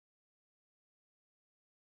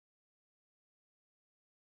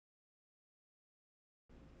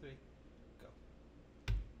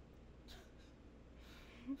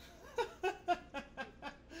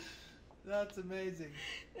That's amazing.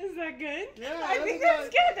 Is that good? Yeah, I think that's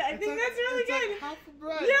good. I think that's really good. Like half a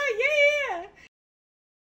bread. Yeah.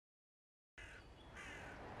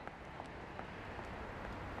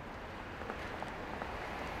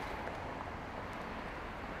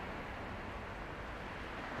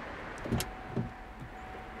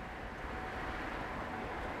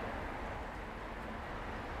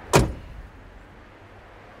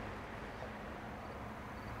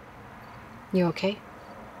 You okay?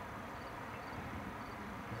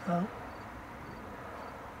 Huh?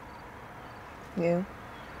 You?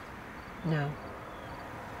 No.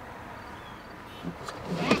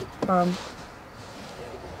 I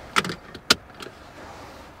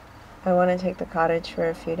want to take the cottage for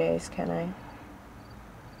a few days, can I?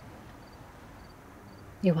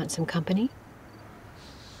 You want some company?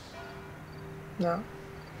 No.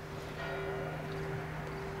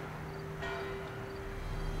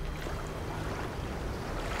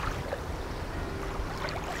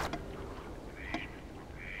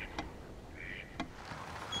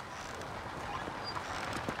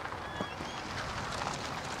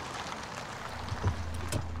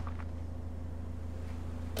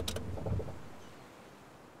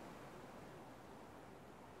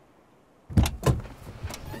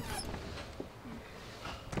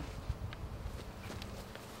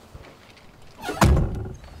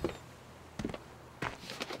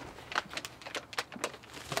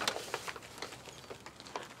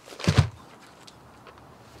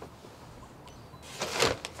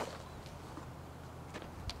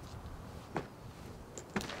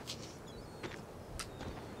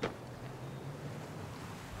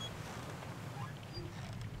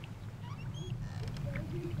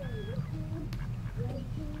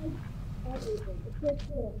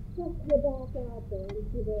 Just get back out there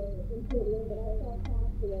into the room that I saw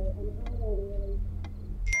passed away, and I don't really.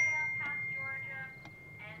 Past Georgia,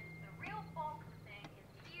 and the real bulk of the thing is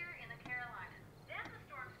here in the Carolinas. Then the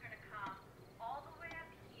storm's going to come all the way up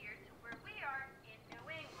here to where we are in New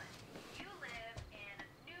England. You live in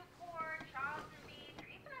Newport, Charleston Beach, or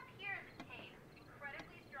even up here in the Cape.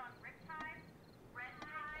 Incredibly strong riptides, red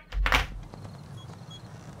tides.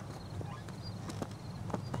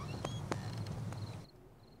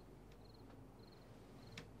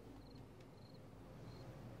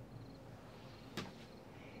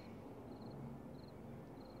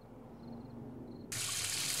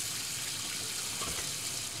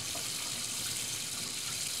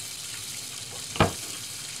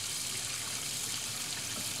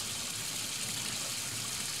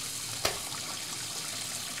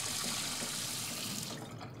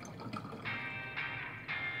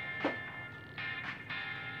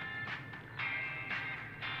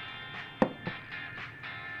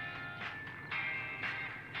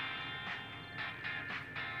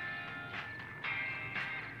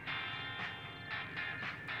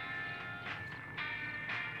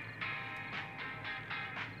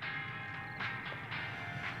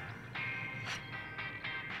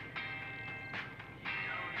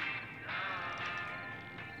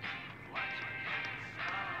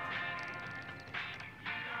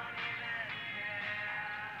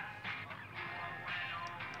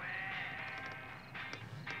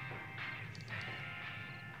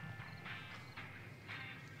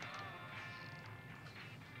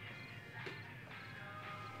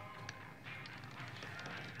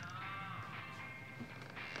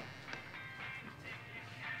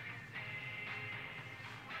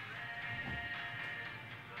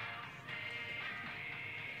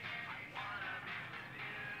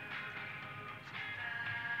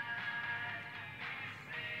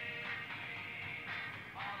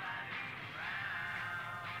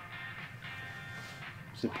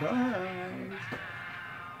 Surprise!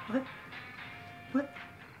 What? What?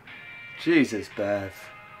 Jesus, Beth.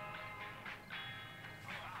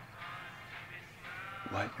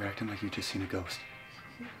 What? You're acting like you just seen a ghost.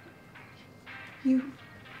 You...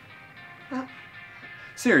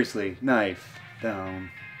 Seriously, knife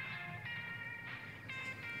down.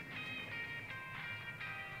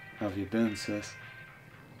 How have you been, sis?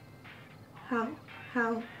 How?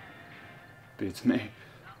 Beats me.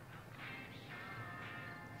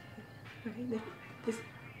 Right,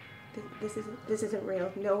 this isn't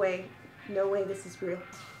real. No way this is real.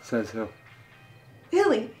 Says who?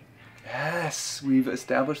 Billy! Yes, we've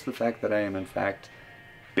established the fact that I am in fact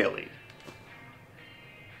Billy.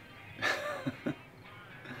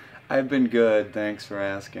 I've been good, thanks for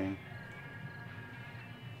asking.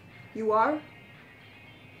 You are?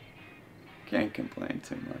 Can't complain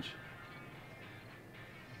too much.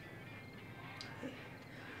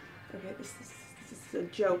 Okay, this is a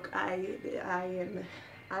joke. I am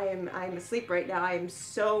I'm asleep right now. I am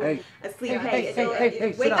so Hey. asleep. Hey,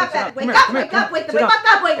 Wake sit up, down, Beth. Wake sit down. up, Come here, wake up, wake sit up, down.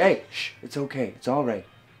 wake up, wake up. Hey, shh, it's okay. It's all right.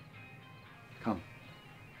 Come.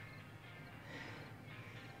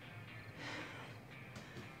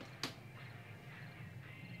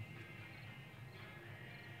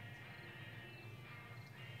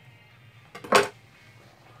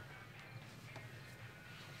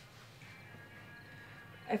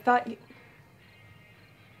 I thought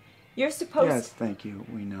you're supposed Yes, thank you.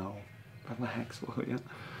 We know. Relax, will you?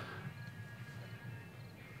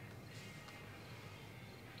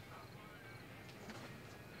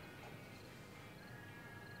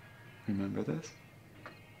 Remember this?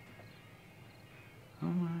 Oh,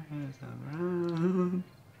 my hair's around.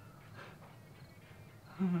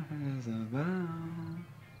 Oh, my hair's around.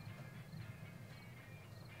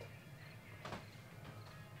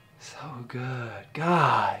 So good.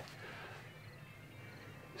 God.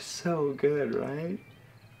 So good, right?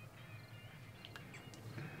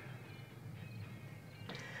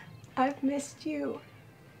 I've missed you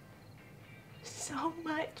so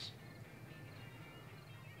much.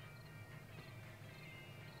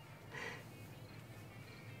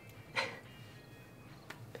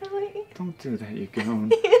 Billy. Don't do that, you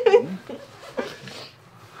goon.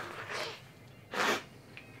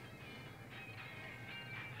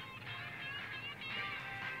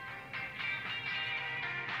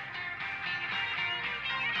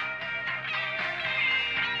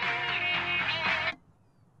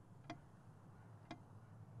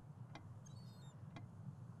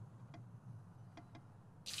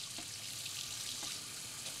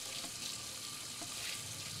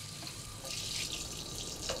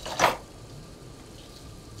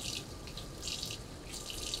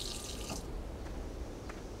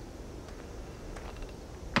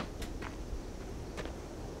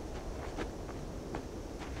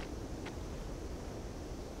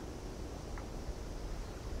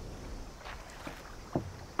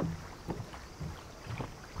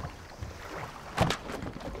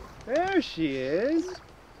 There she is.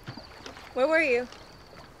 Where were you?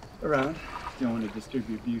 Around. Don't want to disturb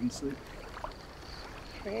your beauty sleep.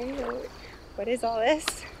 What is all this?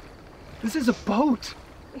 This is a boat.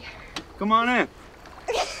 Come on in.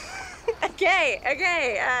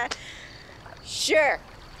 Okay. Sure.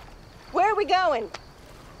 Where are we going?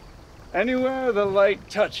 Anywhere the light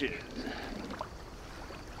touches.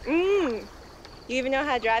 You even know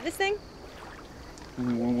how to drive this thing?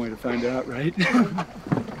 Only one way to find out, right?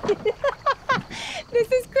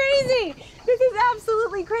 This is crazy. This is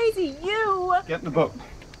absolutely crazy. You. Get in the boat.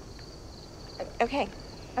 Okay.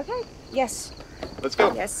 Yes. Let's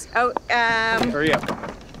go. Yes. Oh, Hurry up.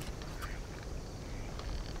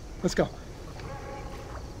 Let's go.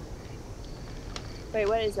 wait,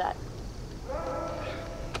 what is that?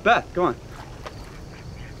 Beth, come on.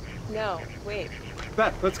 No, wait.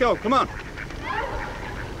 Beth, let's go. Come on.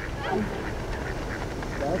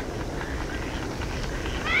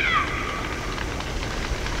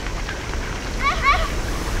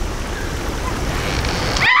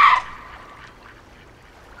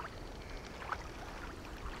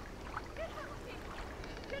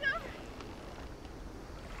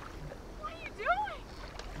 What are you doing?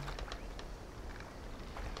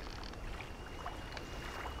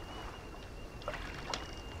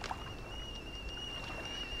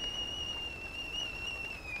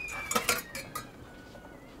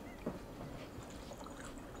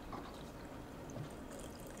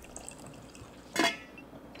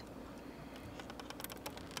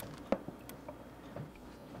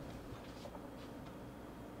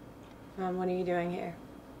 Mom, what are you doing here?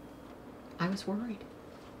 I was worried.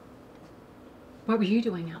 What were you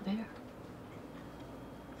doing out there?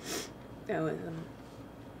 I was,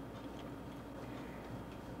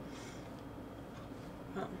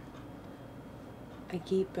 well, I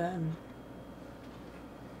keep,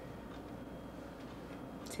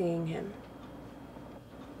 seeing him.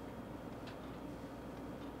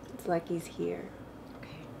 It's like he's here. Okay.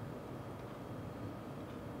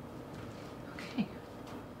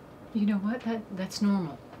 You know what? That's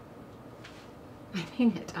normal. I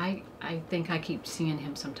mean it. I think I keep seeing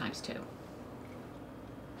him sometimes too.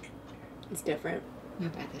 It's different. I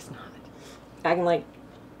bet it's not. I can, like,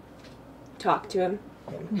 talk to him.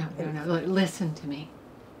 No. Listen to me.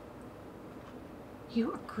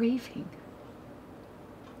 You are grieving.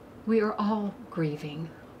 We are all grieving.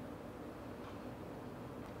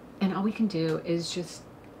 And all we can do is just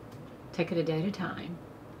take it a day at a time.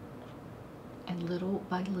 And little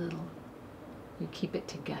by little, you keep it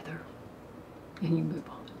together. And you move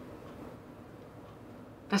on.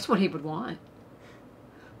 That's what he would want.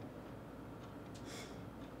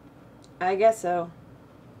 I guess so.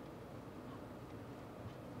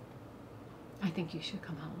 think you should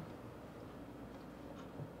come home.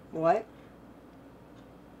 What?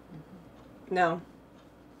 No.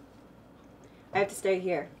 I have to stay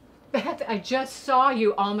here. Beth, I just saw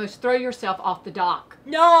you almost throw yourself off the dock.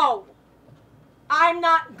 No! I'm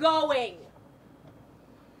not going!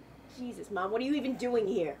 Jesus, Mom, what are you even doing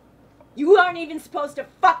here? You aren't even supposed to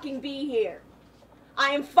fucking be here. I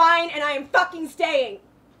am fine and I am fucking staying.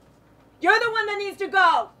 You're the one that needs to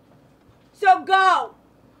go. So go!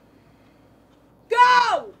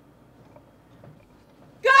 Go!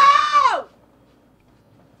 Go!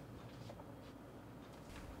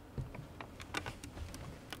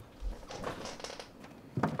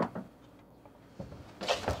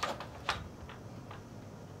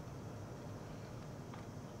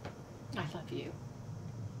 I love you.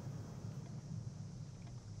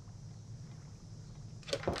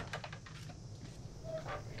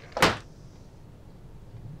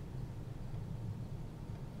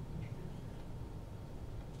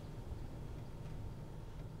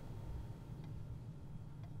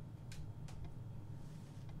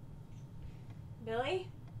 Billy?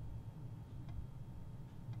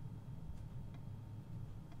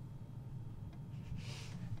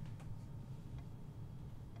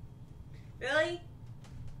 Billy?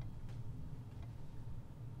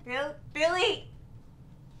 Billy?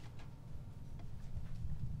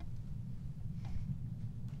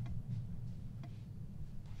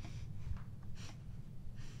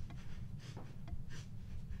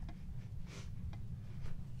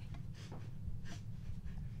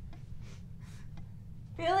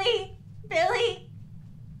 Billy? Billy?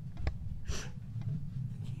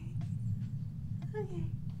 Okay.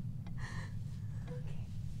 Okay.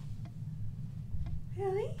 Okay.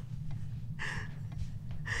 Billy?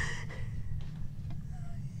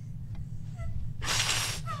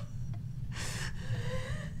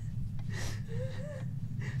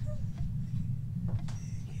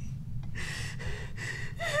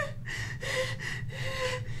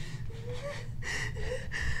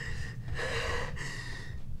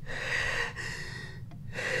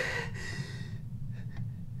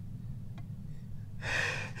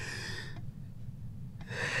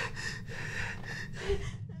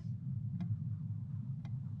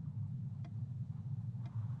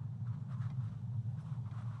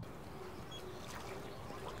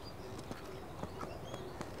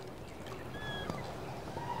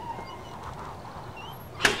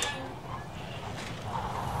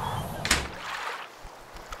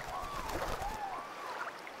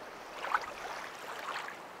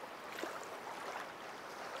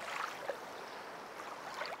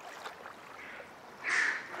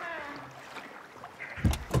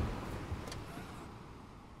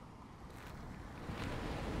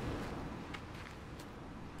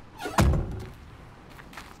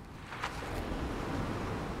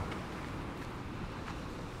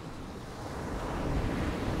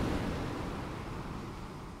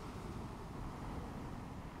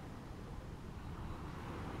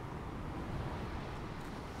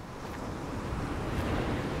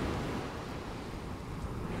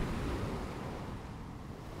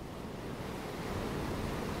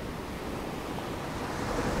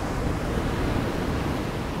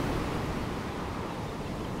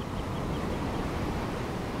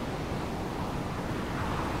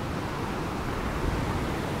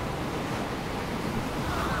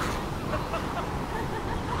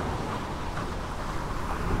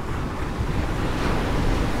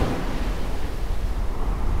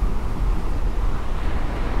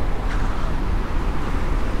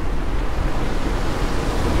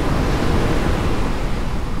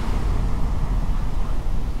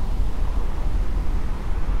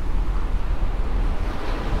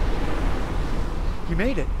 You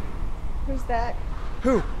made it. Who's that?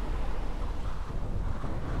 Who?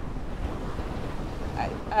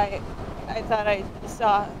 I thought I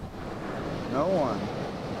saw. No one.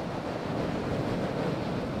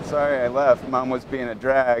 Sorry I left. Mom was being a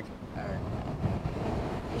drag.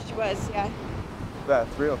 She was, yeah.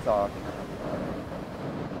 Beth, real talk.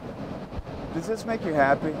 Does this make you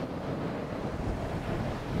happy?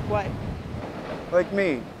 What? Like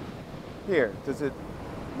me. Here, does it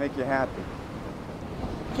make you happy?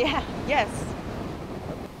 Yeah, yes.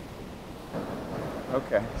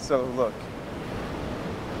 Okay, so look.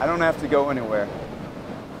 I don't have to go anywhere.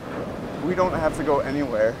 We don't have to go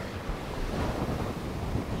anywhere.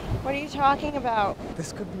 What are you talking about?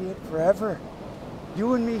 This could be it forever.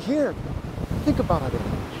 You and me here. Think about it.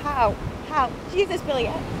 How? Jesus, Billy.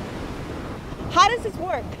 How does this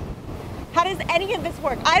work? How does any of this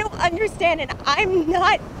work? I don't understand and I'm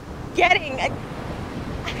not getting.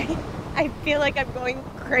 I feel like I'm going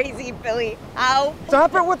crazy, Billy. How?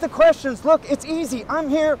 Stop it with the questions. Look, it's easy. I'm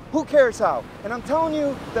here. Who cares how? And I'm telling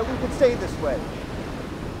you that we could stay this way.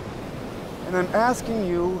 And I'm asking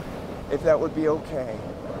you if that would be okay.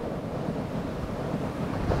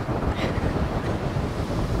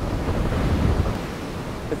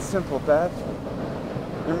 It's simple, Beth.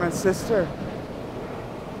 You're my sister.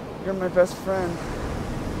 You're my best friend.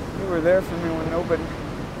 You were there for me when nobody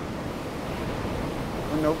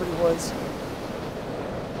was.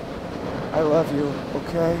 I love you,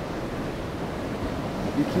 okay?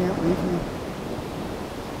 You can't leave me.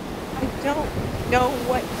 I don't know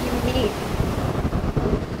what you mean.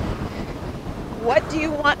 What do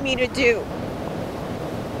you want me to do?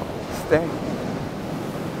 Stay.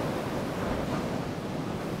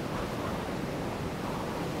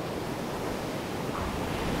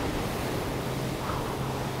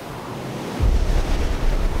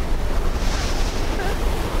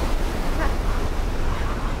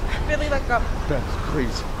 Billy, let go. Beth,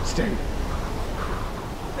 please, stay.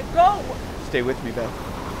 Let go. Stay with me, Beth.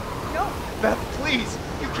 No. Beth, please!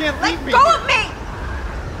 You can't leave me! Let go of me!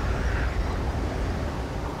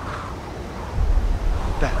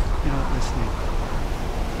 Beth, you're not listening.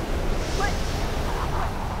 What?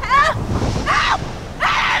 Help! Help!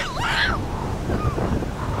 Help!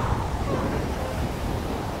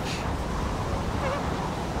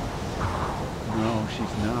 No,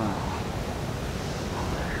 she's not.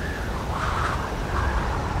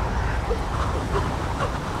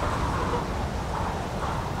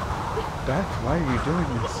 Beth, why are you doing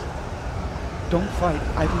this? Don't fight.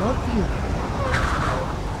 I love you.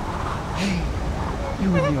 Hey, you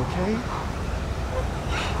and me, okay?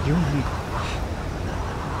 You and me.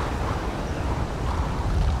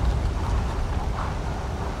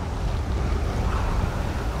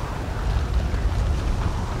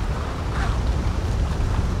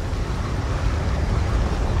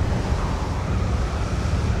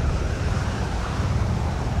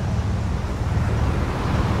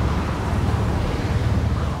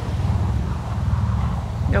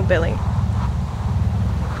 No, Billy.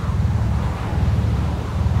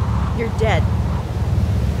 You're dead.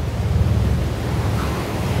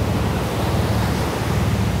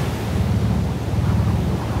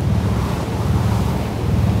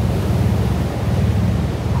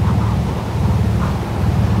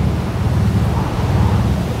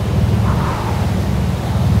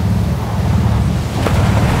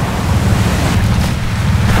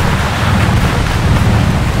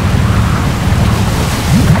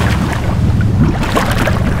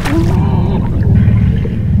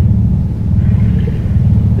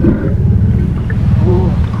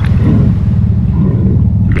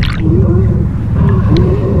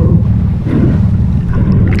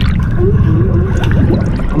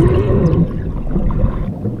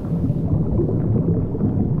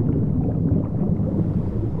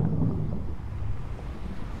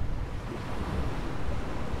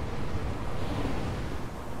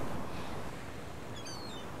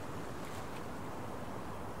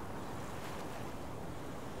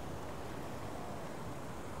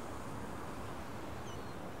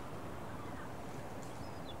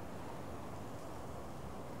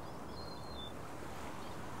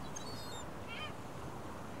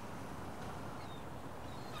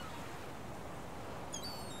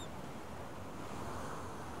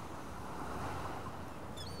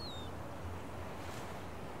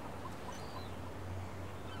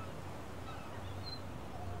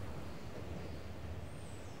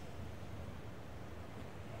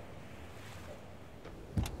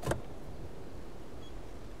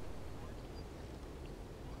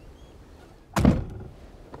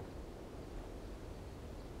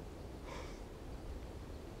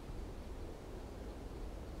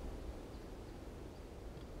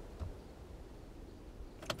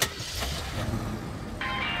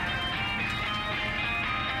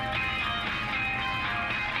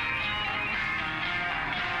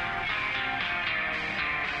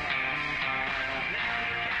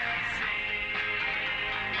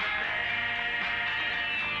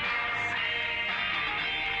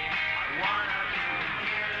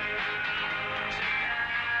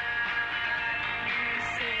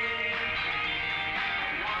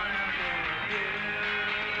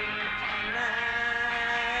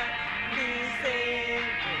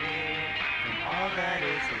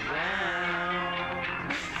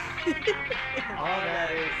 All that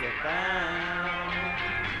is abound.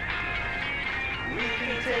 We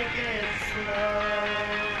can take it slow.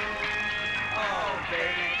 Oh,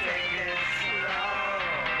 baby.